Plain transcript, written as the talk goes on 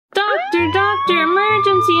Doctor,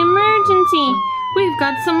 emergency, emergency! We've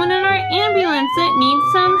got someone in our ambulance that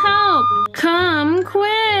needs some help. Come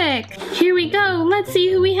quick! Here we go, let's see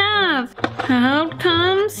who we have. Out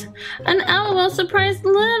comes an l.o.l surprise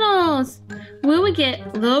littles. Will we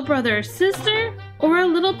get little brother or sister or a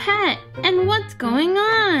little pet? And what's going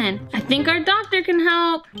on? I think our doctor can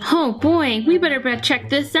help. Oh boy, we better check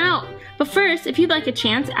this out. But first, if you'd like a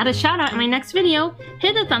chance at a shout out in my next video,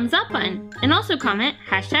 hit the thumbs up button and also comment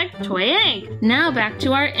 #ToyEgg. Now back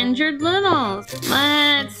to our injured littles.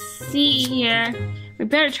 Let's see here. We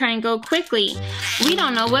better try and go quickly. We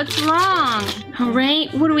don't know what's wrong. All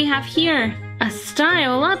right, what do we have here? A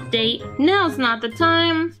style update. Now's not the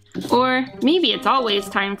time. Or maybe it's always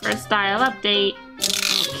time for a style update.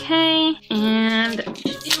 Okay, and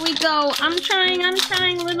here we go. I'm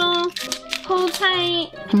trying, little. Hold tight.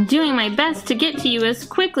 I'm doing my best to get to you as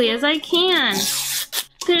quickly as I can.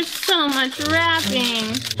 There's so much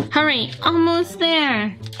wrapping. All right, almost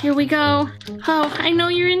there. Here we go. Oh, I know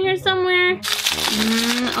you're in here somewhere.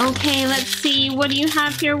 Okay, let's see. What do you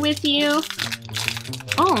have here with you?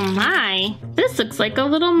 Oh my, this looks like a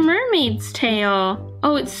little mermaid's tail.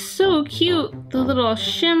 Oh, it's so cute. The little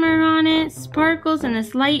shimmer on it, sparkles in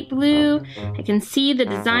this light blue. I can see the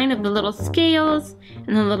design of the little scales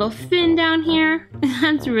and the little fin down here.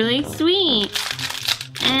 That's really sweet.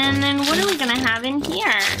 And then what are we gonna have in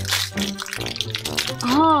here?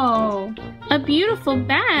 Oh, a beautiful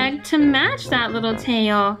bag to match that little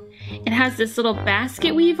tail. It has this little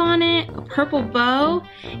basket weave on it, a purple bow,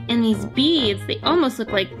 and these beads. They almost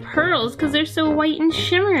look like pearls because they're so white and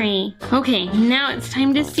shimmery. Okay, now it's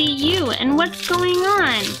time to see you and what's going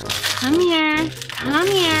on. Come here, come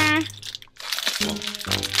here.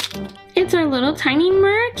 It's our little tiny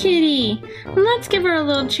mer kitty. Let's give her a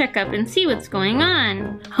little checkup and see what's going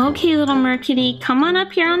on. Okay, little mer kitty, come on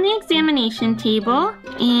up here on the examination table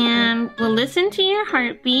and we'll listen to your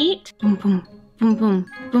heartbeat. Boom, boom. Boom, boom,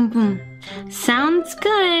 boom, boom. Sounds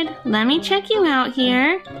good. Let me check you out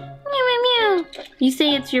here. Meow, meow, meow. You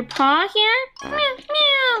say it's your paw here? Meow,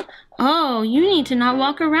 meow. Oh, you need to not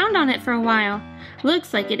walk around on it for a while.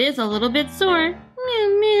 Looks like it is a little bit sore. Meow,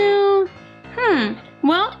 meow.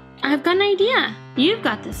 Well, I've got an idea. You've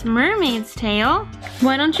got this mermaid's tail.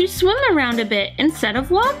 Why don't you swim around a bit instead of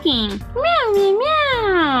walking? Meow, meow,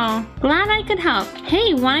 meow. Glad I could help.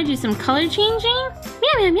 Hey, wanna do some color changing?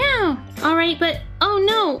 Meow, meow, meow. All right, but oh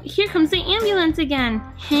no, here comes the ambulance again.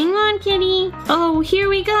 Hang on, kitty. Oh, here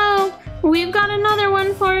we go. We've got another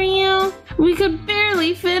one for you. We could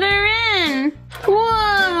barely fit her in.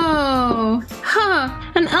 Whoa. Huh,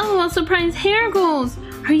 an l.o.l surprise hair goals.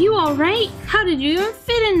 Are you all right? How did you even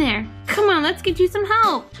fit in there? Come on, let's get you some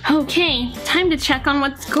help. Okay, time to check on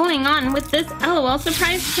what's going on with this l.o.l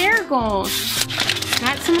surprise hair goals.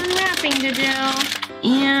 Got some unwrapping to do.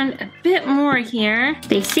 And a bit more here.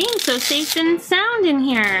 They seem so safe and sound in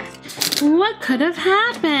here. What could have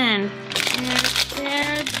happened?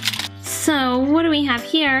 So, what do we have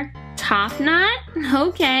here? Top knot?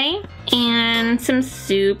 Okay. And some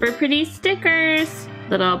super pretty stickers.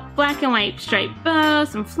 Little black and white striped bow,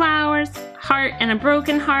 some flowers, heart and a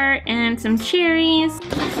broken heart, and some cherries.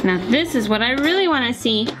 Now this is what I really want to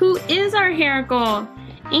see. Who is our hair goal?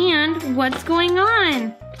 And what's going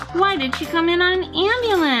on? Why did she come in on an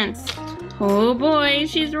ambulance? Oh boy,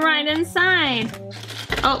 she's right inside.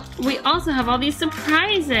 Oh, we also have all these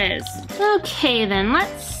surprises. Okay then,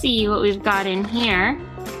 let's see what we've got in here.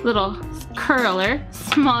 Little curler,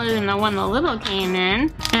 smaller than the one the little came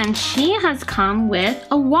in. And she has come with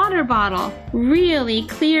a water bottle. Really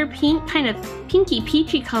clear pink, kind of pinky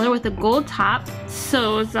peachy color with a gold top.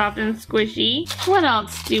 So soft and squishy. What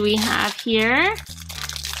else do we have here?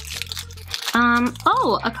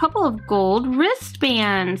 Oh, a couple of gold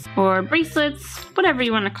wristbands or bracelets, whatever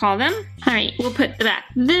you want to call them. All right, we'll put back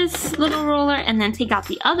this little roller and then take out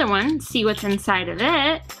the other one, see what's inside of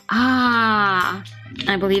it. Ah,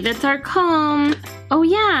 I believe it's our comb. Oh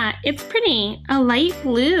yeah, it's pretty, a light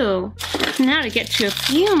blue. Now to get to a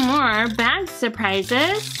few more bag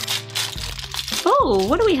surprises. Oh,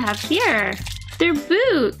 what do we have here? They're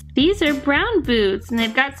boots. These are brown boots and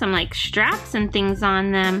they've got some like straps and things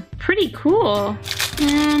on them. Pretty cool.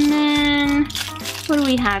 And then, what do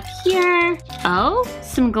we have here? Oh,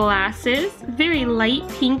 some glasses. Very light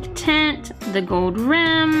pink tint. The gold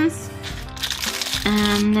rims.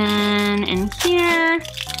 And then in here,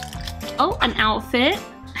 oh, an outfit.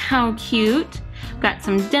 How cute. Got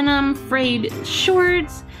some denim frayed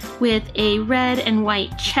shorts with a red and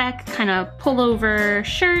white check kind of pullover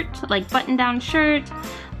shirt, like button down shirt.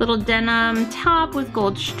 Little denim top with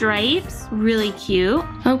gold stripes. Really cute.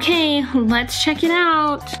 Okay, let's check it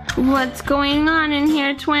out. What's going on in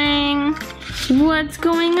here, Twang? What's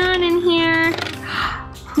going on in here?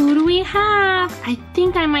 Who do we have? I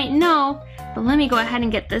think I might know, but let me go ahead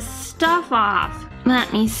and get this stuff off.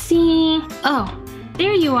 Let me see. Oh,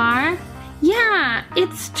 there you are. Yeah,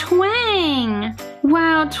 it's Twang.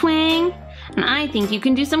 Wow, Twang. And I think you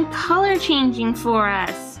can do some color changing for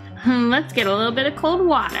us. Let's get a little bit of cold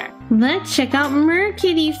water. Let's check out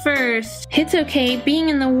Merkitty first. It's okay, being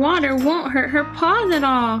in the water won't hurt her paws at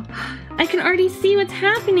all. I can already see what's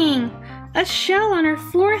happening. A shell on her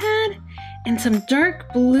forehead, and some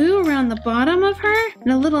dark blue around the bottom of her, and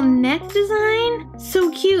a little neck design.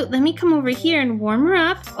 So cute. Let me come over here and warm her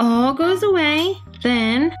up. All goes away.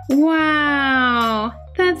 Then, wow,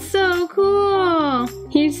 that's so cool.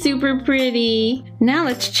 You're super pretty. Now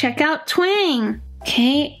let's check out Twang.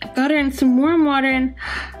 Okay, I've got her in some warm water, and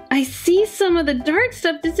I see some of the dark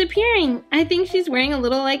stuff disappearing. I think she's wearing a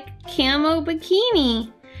little like camo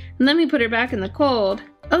bikini. Let me put her back in the cold.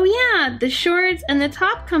 Oh yeah, the shorts and the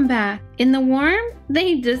top come back. In the warm,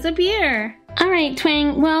 they disappear. All right,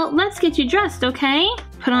 Twang, well, let's get you dressed, okay?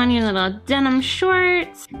 Put on your little denim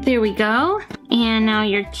shorts. There we go. And now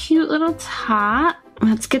your cute little top.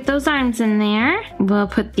 Let's get those arms in there. We'll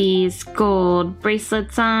put these gold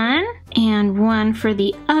bracelets on. And one for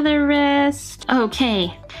the other wrist.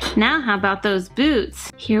 Okay, now how about those boots?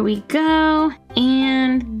 Here we go.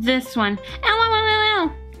 And this one. Ow, ow, ow, ow,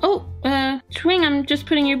 ow. Oh, Twang, I'm just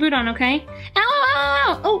putting your boot on, okay? Ow, ow,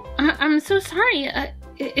 ow, ow. Oh, I'm so sorry.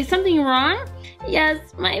 Is something wrong? Yes,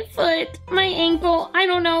 my foot, my ankle, I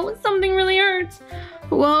don't know, something really hurts.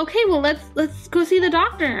 Well, okay, well, let's go see the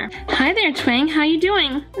doctor. Hi there, Twang, how you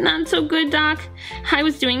doing? Not so good, Doc. I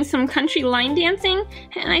was doing some country line dancing,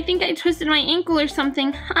 and I think I twisted my ankle or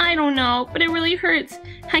something. I don't know, but it really hurts.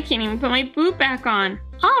 I can't even put my boot back on.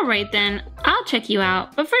 All right then, I'll check you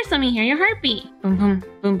out, but first let me hear your heartbeat. Boom, boom,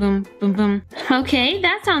 boom, boom, boom, boom. Okay,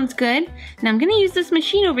 that sounds good. Now I'm gonna use this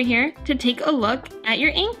machine over here to take a look at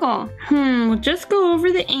your ankle. We'll just go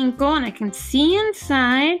over the ankle and I can see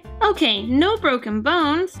inside. Okay, no broken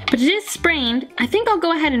bones, but it is sprained. I think I'll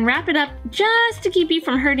go ahead and wrap it up just to keep you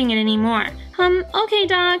from hurting it anymore. Okay,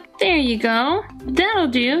 Doc, there you go. That'll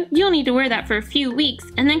do. You'll need to wear that for a few weeks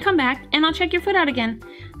and then come back and I'll check your foot out again.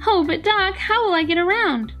 Oh, but Doc, how will I get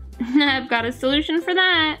around? I've got a solution for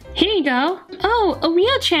that. Here you go. Oh, a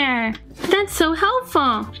wheelchair. That's so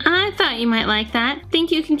helpful. I thought you might like that.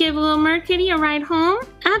 Think you can give a little Merkitty a ride home?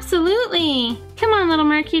 Absolutely. Come on, little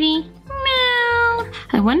Merkitty. Meow.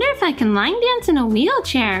 I wonder if I can line dance in a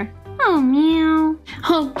wheelchair. Oh, meow.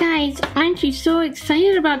 Oh, guys, aren't you so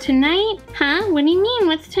excited about tonight? Huh? What do you mean,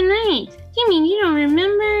 what's tonight? You mean you don't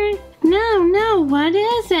remember? No, what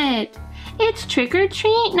is it? It's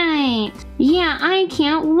trick-or-treat night. Yeah, I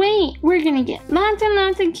can't wait. We're gonna get lots and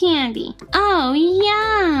lots of candy. Oh,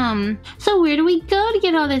 yum. So where do we go to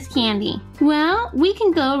get all this candy? Well, we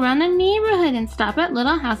can go around the neighborhood and stop at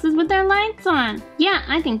little houses with their lights on. Yeah,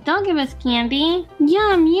 I think they'll give us candy.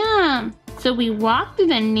 Yum, yum. So we walk through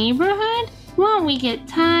the neighborhood? Won't we get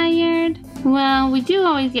tired? Well, we do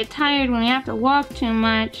always get tired when we have to walk too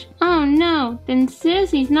much. Oh no, then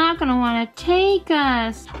Sissy's not gonna wanna take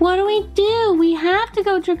us. What do? We have to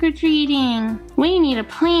go trick-or-treating. We need a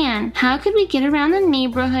plan. How could we get around the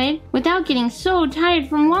neighborhood without getting so tired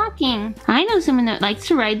from walking? I know someone that likes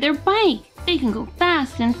to ride their bike. They can go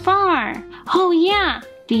fast and far. Oh yeah,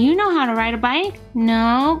 do you know how to ride a bike?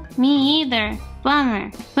 No, me either.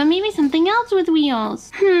 Bummer. But maybe something else with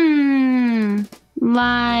wheels.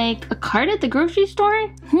 Like a cart at the grocery store?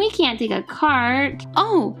 We can't take a cart.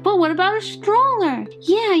 Oh, but what about a stroller?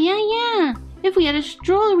 Yeah. If we had a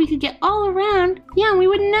stroller, we could get all around. Yeah, we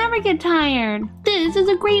would never get tired. This is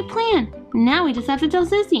a great plan. Now we just have to tell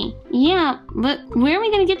Sissy. Yeah, but where are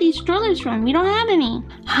we going to get these strollers from? We don't have any.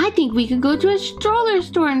 I think we could go to a stroller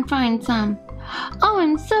store and find some. Oh,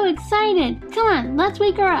 I'm so excited. Come on, let's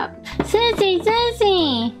wake her up. Sissy!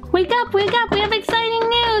 Wake up, we have exciting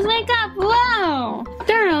news, wake up, whoa!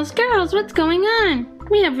 Girls, what's going on?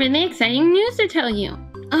 We have really exciting news to tell you.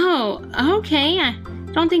 Oh, okay, I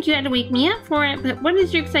don't think you had to wake me up for it, but what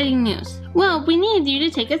is your exciting news? Well, we need you to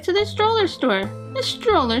take us to the stroller store. The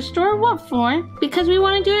stroller store, what for? Because we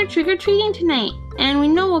want to do our trick-or-treating tonight. And we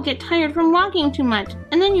know we'll get tired from walking too much,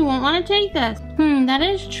 and then you won't want to take us. That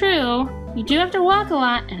is true. You do have to walk a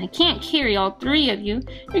lot, and I can't carry all three of you.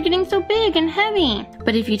 You're getting so big and heavy.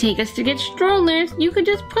 But if you take us to get strollers, you could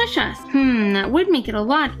just push us. That would make it a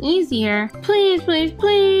lot easier. Please.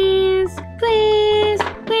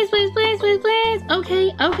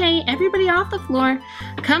 Okay, everybody off the floor.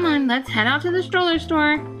 Come on, let's head out to the stroller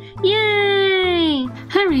store. Yay! way.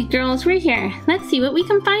 All right, girls, we're here. Let's see what we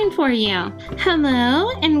can find for you. Hello,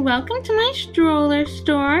 and welcome to my stroller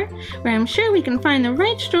store, where I'm sure we can find the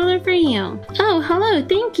right stroller for you. Oh, hello,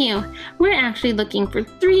 thank you. We're actually looking for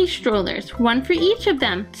 3 strollers, one for each of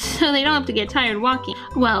them, so they don't have to get tired walking.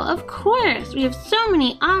 Well, of course, we have so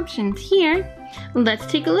many options here. Let's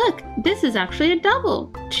take a look. This is actually a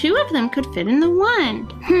double. 2 of them could fit in the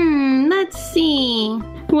one. Let's see.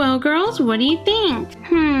 Well, girls, what do you think?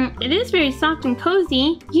 It is very soft and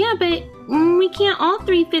cozy. Yeah, but we can't all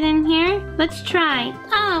 3 fit in here. Let's try.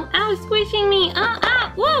 Oh, ow, squishing me.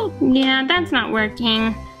 Oh, whoa. Yeah, that's not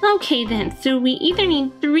working. Okay then, so we either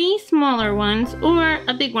need 3 smaller ones or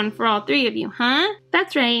a big one for all 3 of you, huh?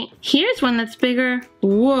 That's right. Here's one that's bigger.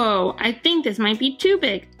 Whoa, I think this might be too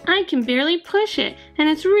big. I can barely push it, and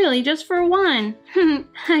it's really just for 1.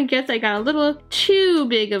 I guess I got a little too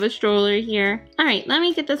big of a stroller here. All right, let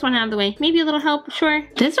me get this one out of the way. Maybe a little help, sure.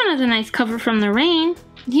 This one has a nice cover from the rain.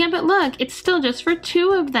 Yeah, but look, it's still just for 2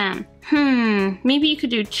 of them. Maybe you could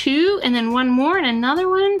do 2 and then 1 more and another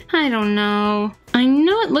one? I don't know. I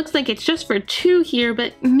know it looks like it's just for 2 here,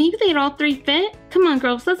 but maybe they'd all 3 fit? Come on,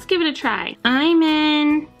 girls, let's give it a try. I'm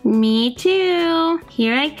in. Me too.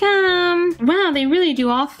 Here I come. Wow, they really do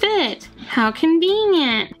all fit. How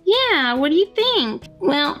convenient. Yeah, what do you think?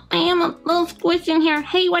 Well, I am a little squished in here.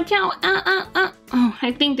 Hey, watch out. Oh,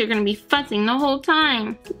 I think they're gonna be fussing the whole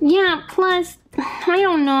time. Yeah, plus, I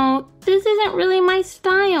don't know. This isn't really my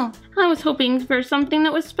style. I was hoping for something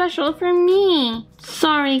that was special for me.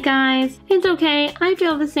 Sorry, guys. It's okay. I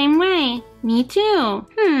feel the same way. Me too.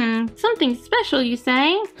 Something special, you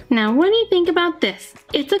say? Now, what do you think about this?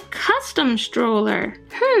 It's a custom stroller.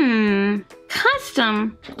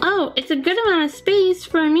 Custom? Oh, it's a good amount of space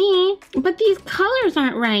for me, but these colors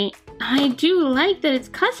aren't right. I do like that it's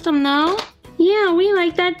custom, though. Yeah, we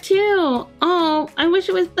like that too. Oh, I wish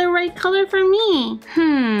it was the right color for me.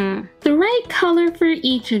 The right color for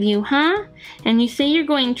each of you, huh? And you say you're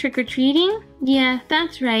going trick-or-treating? Yeah,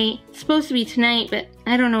 that's right. It's supposed to be tonight, but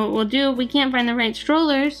I don't know what we'll do if we can't find the right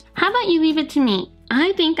strollers. How about you leave it to me?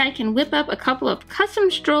 I think I can whip up a couple of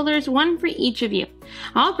custom strollers, one for each of you.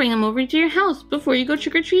 I'll bring them over to your house before you go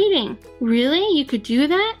trick-or-treating. Really? You could do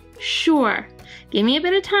that? Sure. Give me a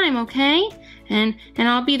bit of time, okay? And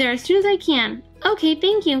I'll be there as soon as I can. Okay,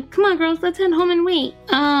 thank you. Come on, girls, let's head home and wait.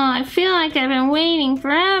 Oh, I feel like I've been waiting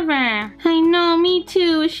forever. I know, me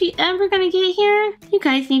too. Is she ever gonna get here? You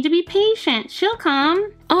guys need to be patient. She'll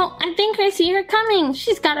come. Oh, I think I see her coming.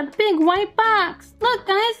 She's got a big white box. Look,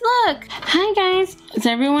 guys, look. Hi, guys. Is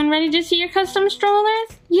everyone ready to see your custom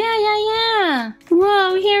strollers? Yeah.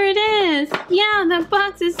 Whoa, here it is. Yeah, that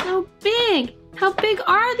box is so big. How big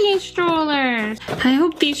are these strollers? I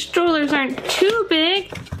hope these strollers aren't too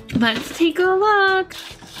big. Let's take a look.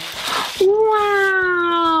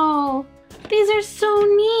 Wow! These are so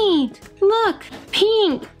neat. Look,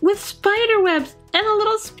 pink with spider webs and a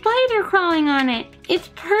little spider crawling on it. It's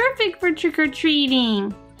perfect for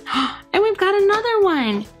trick-or-treating. And we've got another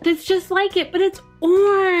one that's just like it, but it's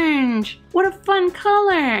orange. What a fun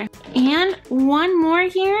color. And one more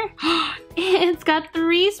here. It's got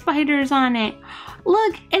 3 spiders on it.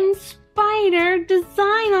 Look, and spider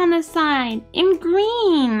design on the side in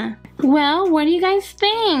green. Well, what do you guys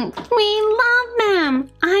think? We love them.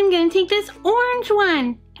 I'm gonna take this orange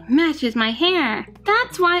one. It matches my hair.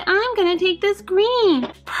 That's why I'm gonna take this green.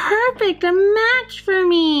 Perfect, a match for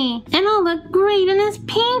me. And I'll look great in this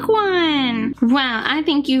pink one. Wow, I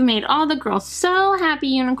think you've made all the girls so happy,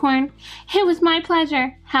 Unicorn. It was my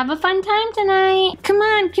pleasure. Have a fun time tonight. Come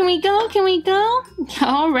on, can we go? Can we go?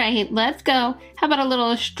 All right, let's go. How about a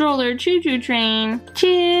little stroller choo-choo train?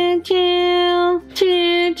 Choo-choo,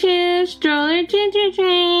 choo-choo, stroller choo-choo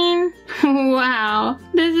train. Wow,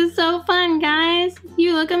 this is so fun, guys.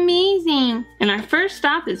 You look amazing. And our first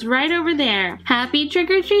stop is right over there. Happy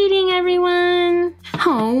trick-or-treating, everyone.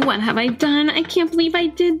 Oh, what have I done? I can't believe I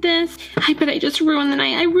did this. I bet I just ruined the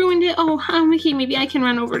night. I ruined it. Oh, okay, maybe I can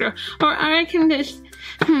run over to, or I can just,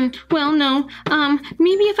 well, no.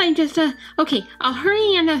 Maybe if I just, okay, I'll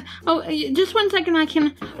hurry and, just one second, I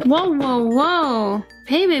can, whoa.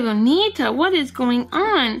 Baby Bonita, what is going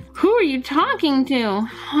on? Who are you talking to?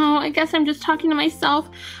 Oh, I guess I'm just talking to myself.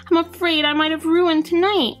 I'm afraid I might have ruined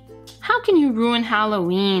tonight. How can you ruin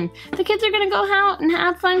Halloween? The kids are gonna go out and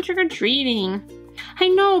have fun trick-or-treating. I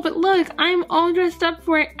know, but look, I'm all dressed up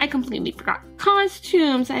for it. I completely forgot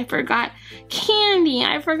costumes. I forgot candy.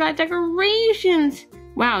 I forgot decorations.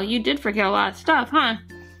 Wow, you did forget a lot of stuff, huh?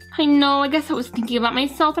 I know, I guess I was thinking about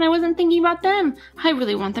myself and I wasn't thinking about them. I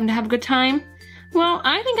really want them to have a good time. Well,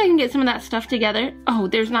 I think I can get some of that stuff together. Oh,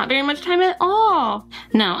 there's not very much time at all.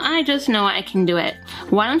 No, I just know I can do it.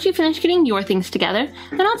 Why don't you finish getting your things together,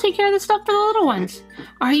 and I'll take care of the stuff for the little ones.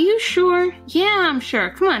 Are you sure? Yeah, I'm sure.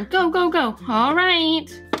 Come on, go, go, go. All right.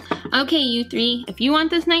 Okay, you three, if you want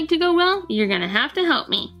this night to go well, you're gonna have to help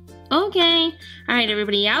me. Okay. All right,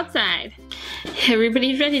 everybody outside.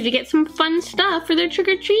 Everybody's ready to get some fun stuff for their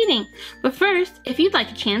trick-or-treating. But first, if you'd like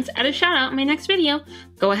a chance at a shout out in my next video,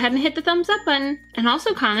 go ahead and hit the thumbs up button and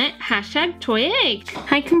also comment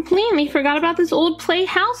 #ToyEgg. I completely forgot about this old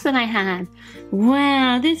playhouse that I had.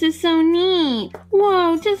 Wow, this is so neat.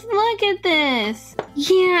 Whoa, just look at this.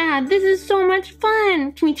 Yeah, this is so much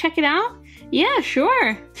fun. Can we check it out? Yeah,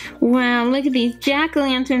 sure. Wow, look at these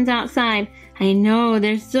jack-o'-lanterns outside. I know,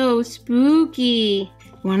 they're so spooky.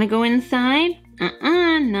 Want to go inside?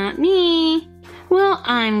 Not me. Well,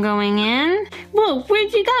 I'm going in. Whoa,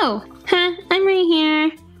 where'd you go? Huh, I'm right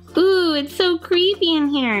here. Ooh, it's so creepy in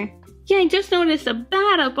here. Yeah, I just noticed a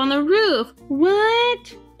bat up on the roof.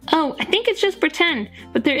 What? Oh, I think it's just pretend.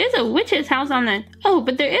 But there is a witch's house on the... Oh,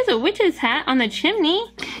 but there is a witch's hat on the chimney.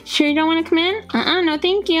 Sure you don't want to come in? No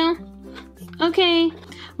thank you. Okay,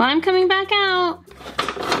 well, I'm coming back out.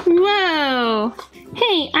 Whoa.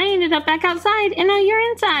 Hey, I ended up back outside and now you're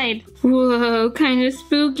inside. Whoa, kind of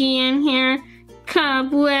spooky in here.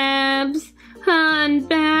 Cobwebs and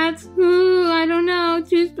bats. Ooh, I don't know.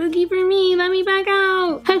 Too spooky for me. Let me back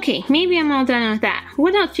out. Okay, maybe I'm all done with that.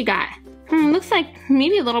 What else you got? Looks like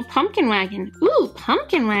maybe a little pumpkin wagon. Ooh,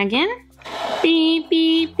 pumpkin wagon. Beep,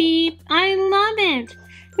 beep, beep. I love it.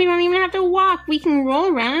 We don't even have to walk. We can roll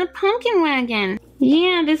around in a pumpkin wagon.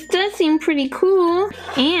 Yeah, this does seem pretty cool.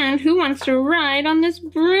 And who wants to ride on this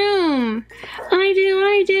broom? I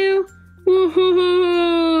do.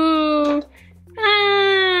 Woohoo!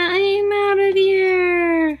 I'm out of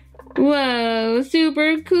here. Whoa,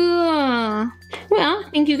 super cool. Well, I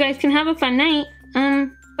think you guys can have a fun night.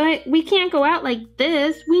 But we can't go out like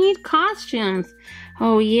this. We need costumes.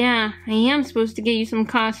 Oh yeah, I am supposed to get you some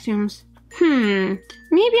costumes.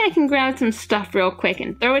 Maybe I can grab some stuff real quick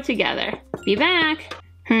and throw it together. Be back.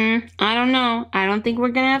 I don't know. I don't think we're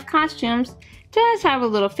gonna have costumes. Just have a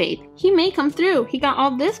little faith. He may come through. He got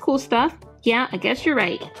all this cool stuff. Yeah, I guess you're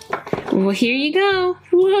right. Well, here you go.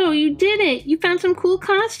 Whoa, you did it. You found some cool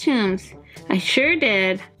costumes. I sure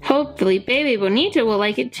did. Hopefully Baby Bonita will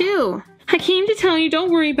like it too. I came to tell you,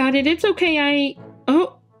 don't worry about it. It's okay.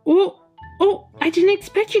 Oh, I didn't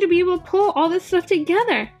expect you to be able to pull all this stuff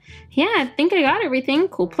together. Yeah, I think I got everything.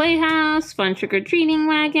 Cool playhouse, fun trick-or-treating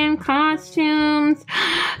wagon, costumes.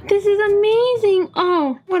 This is amazing.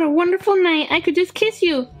 Oh, what a wonderful night. I could just kiss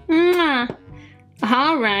you. Mwah.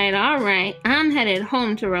 All right. I'm headed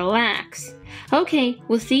home to relax. Okay,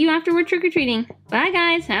 we'll see you after we're trick-or-treating. Bye,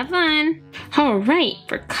 guys. Have fun. All right,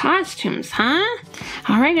 for costumes, huh?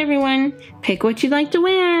 All right, everyone. Pick what you'd like to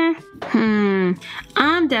wear.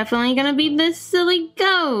 I'm definitely gonna be this silly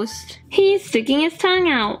ghost. He's sticking his tongue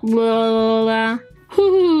out. Lola.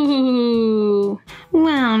 Hoo.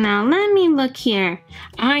 Well, now let me look here.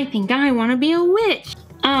 I think I want to be a witch.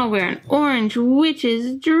 I'll wear an orange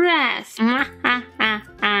witch's dress.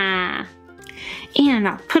 And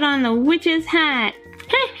I'll put on the witch's hat.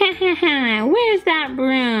 Where's that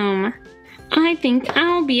broom? I think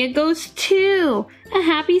I'll be a ghost too. A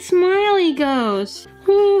happy smiley ghost.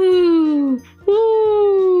 Ooh,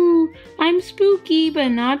 I'm spooky but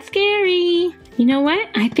not scary. You know what?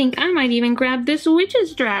 I think I might even grab this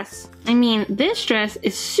witch's dress. I mean, this dress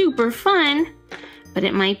is super fun, but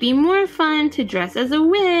it might be more fun to dress as a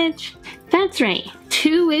witch. That's right,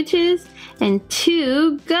 2 witches and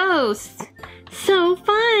 2 ghosts. So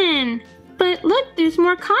fun! But look, there's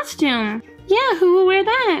more costume. Yeah, who will wear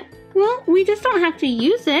that? Well, we just don't have to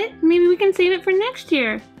use it. Maybe we can save it for next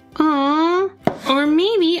year. Aww. Or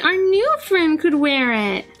maybe our new friend could wear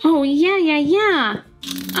it. Oh, yeah.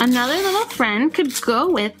 Another little friend could go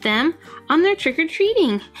with them on their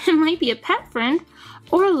trick-or-treating. It might be a pet friend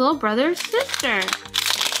or a little brother or sister.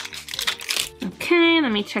 Okay,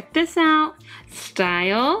 let me check this out.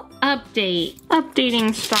 Style update.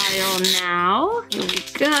 Updating style now. Here we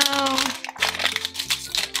go.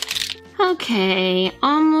 Okay,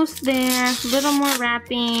 almost there. Little more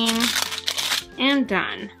wrapping. And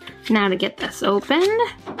done. Now to get this opened.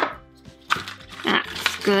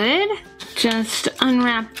 That's good. Just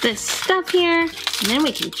unwrap this stuff here. And then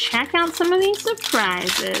we can check out some of these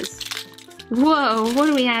surprises. Whoa, what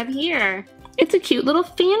do we have here? It's a cute little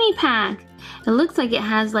fanny pack. It looks like it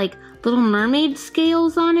has like little mermaid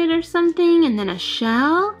scales on it or something, and then a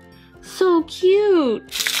shell. So cute.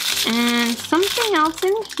 And something else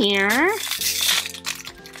in here.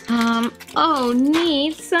 Oh,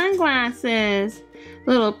 neat sunglasses.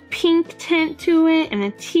 Little pink tint to it and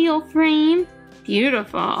a teal frame.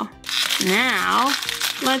 Beautiful. Now,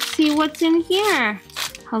 let's see what's in here.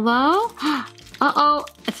 Hello? Uh-oh,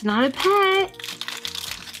 it's not a pet.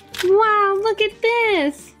 Wow, look at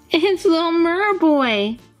this. It's little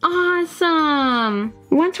Merboy. Awesome.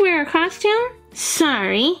 Want to wear a costume?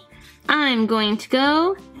 Sorry, I'm going to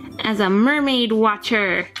go as a mermaid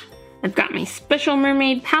watcher. I've got my special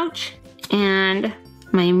mermaid pouch and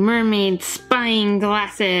my mermaid spying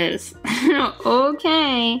glasses.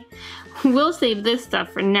 Okay, we'll save this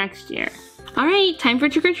stuff for next year. All right, time for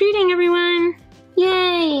trick-or-treating, everyone.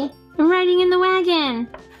 Yay, I'm riding in the wagon.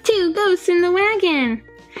 2 ghosts in the wagon.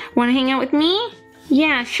 Want to hang out with me?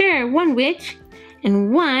 Yeah, sure, 1 witch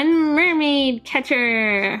and 1 mermaid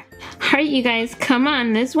catcher. All right, you guys, come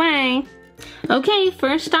on this way. Okay,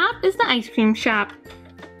 first stop is the ice cream shop.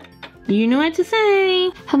 You know what to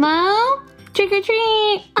say. Hello? Trick or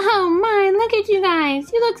treat. Oh my, look at you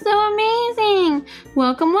guys. You look so amazing.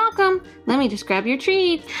 Welcome, welcome. Let me just grab your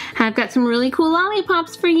treat. I've got some really cool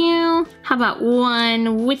lollipops for you. How about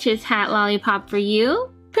 1 witch's hat lollipop for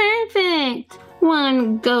you? Perfect.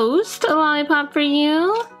 1 ghost lollipop for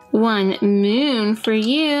you. 1 moon for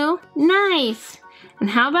you. Nice. And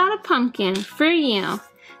how about a pumpkin for you?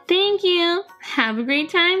 Thank you. Have a great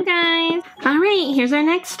time, guys. All right, here's our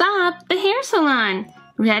next stop, the hair salon.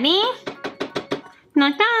 Ready?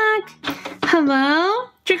 Knock, knock. Hello?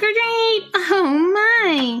 Trick or treat. Oh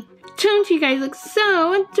my. Don't you guys look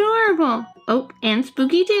so adorable? Oh, and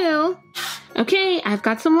spooky too. Okay, I've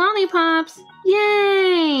got some lollipops.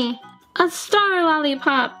 Yay. A star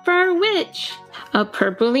lollipop for our witch. A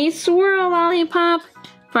purpley swirl lollipop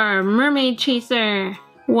for our mermaid chaser.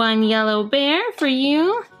 1 yellow bear for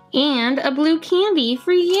you. And a blue candy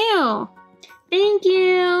for you. Thank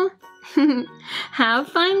you. Have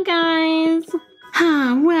fun, guys.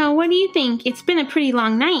 Well, what do you think? It's been a pretty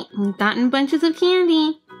long night. We've gotten bunches of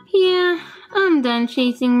candy. Yeah, I'm done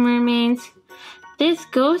chasing mermaids. This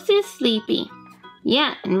ghost is sleepy.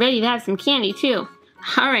 Yeah, and ready to have some candy too.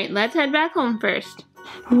 Alright, let's head back home first.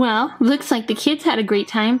 Well, looks like the kids had a great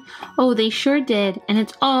time. Oh, they sure did, and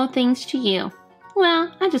it's all thanks to you.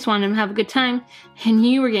 Well, I just wanted them to have a good time, and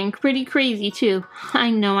you were getting pretty crazy too. I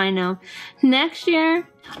know. Next year,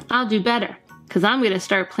 I'll do better, because I'm going to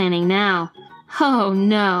start planning now. Oh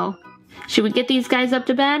no. Should we get these guys up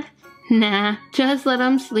to bed? Nah, just let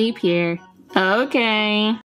them sleep here. Okay.